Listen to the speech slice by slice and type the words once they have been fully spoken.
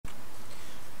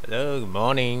Hello, good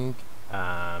morning.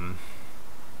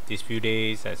 These few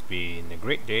days has been a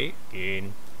great day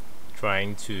in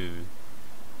trying to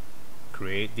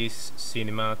create this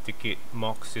cinema ticket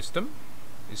mock system.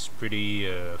 It's pretty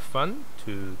fun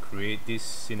to create this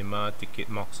cinema ticket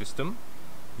mock system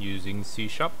using C#.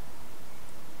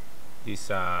 These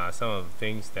are some of the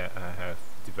things that I have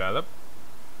developed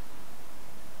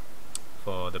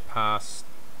for the past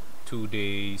 2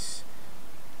 days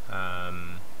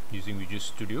using Visual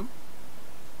Studio.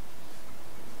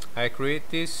 I create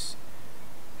this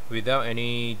without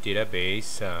any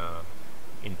database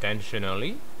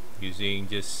intentionally, using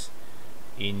just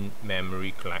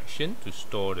in-memory collection to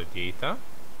store the data.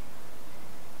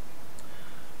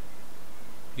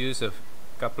 Use a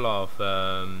couple of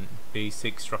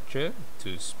basic structure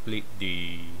to split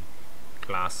the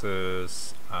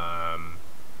classes,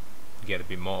 get a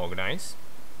bit more organized.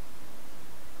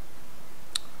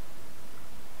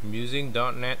 I'm using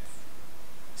 .NET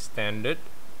Standard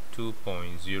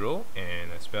 2.0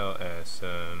 and as well as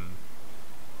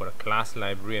for the class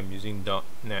library I'm using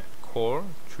 .NET Core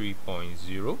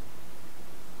 3.0.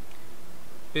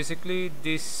 Basically,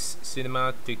 this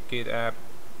cinema ticket app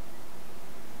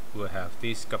will have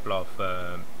this couple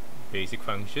of basic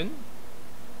function.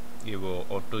 It will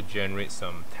auto generate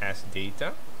some test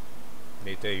data.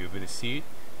 Later you will see it.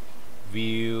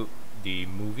 View the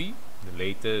movie, the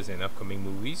latest and upcoming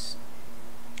movies,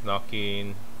 log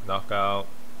in, log out,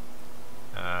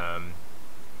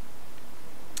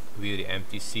 view the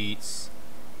empty seats,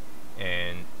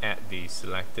 and add the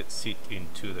selected seat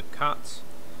into the cart.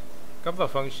 A couple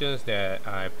of functions that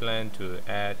I plan to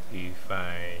add if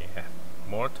I have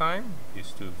more time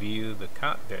is to view the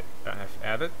cart that I have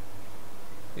added.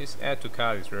 This add to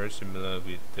cart is very similar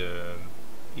with the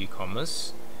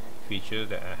e-commerce feature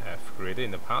that I have created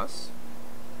in the past.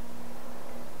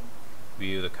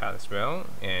 View the cart as well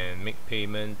and make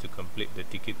payment to complete the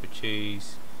ticket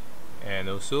purchase, and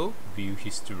also view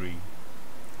history.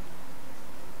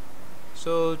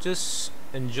 So just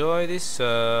enjoy this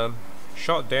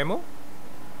short demo.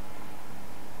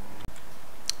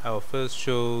 I'll first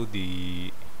show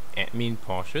the admin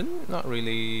portion, not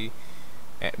really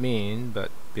admin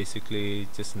but basically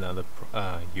just another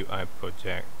UI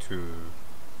project to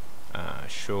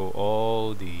show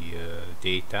all the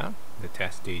data, the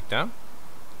test data,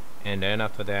 and then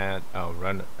after that I'll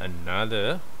run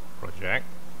another project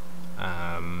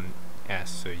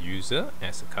as a user,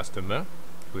 as a customer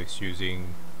who is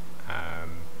using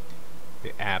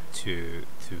the app to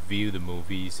view the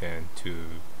movies and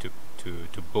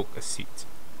to book a seat.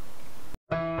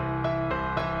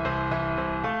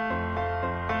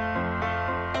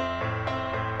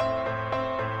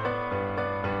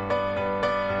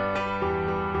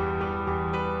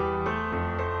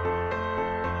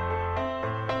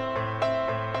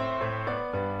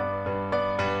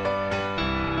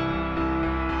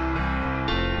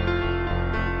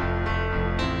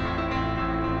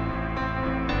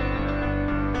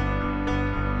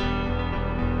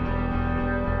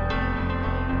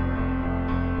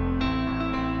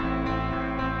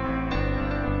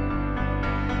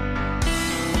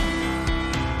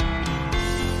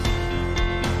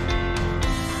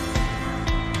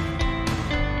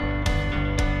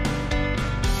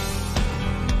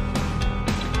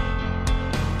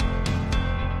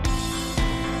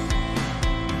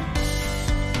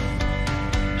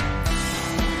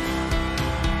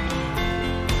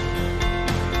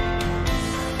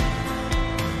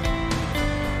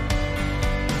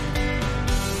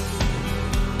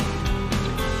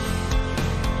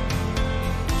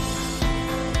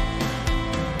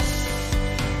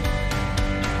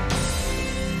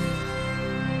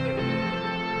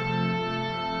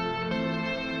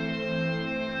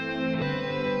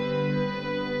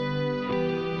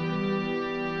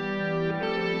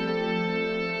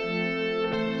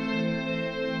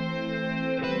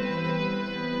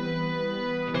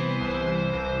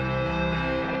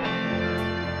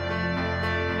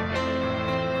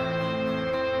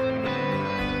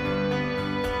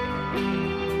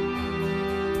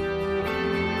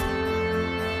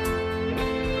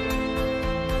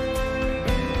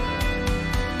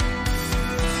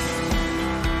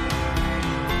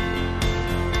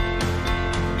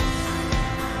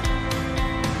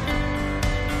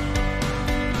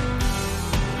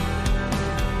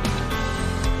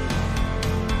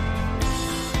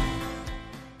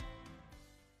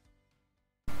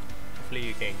 Hopefully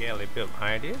you can get a little bit of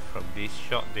idea from this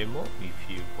short demo if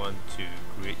you want to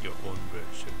create your own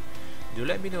version. Do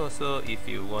let me know also if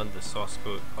you want the source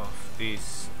code of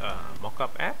this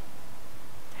mockup app.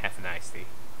 Have a nice day.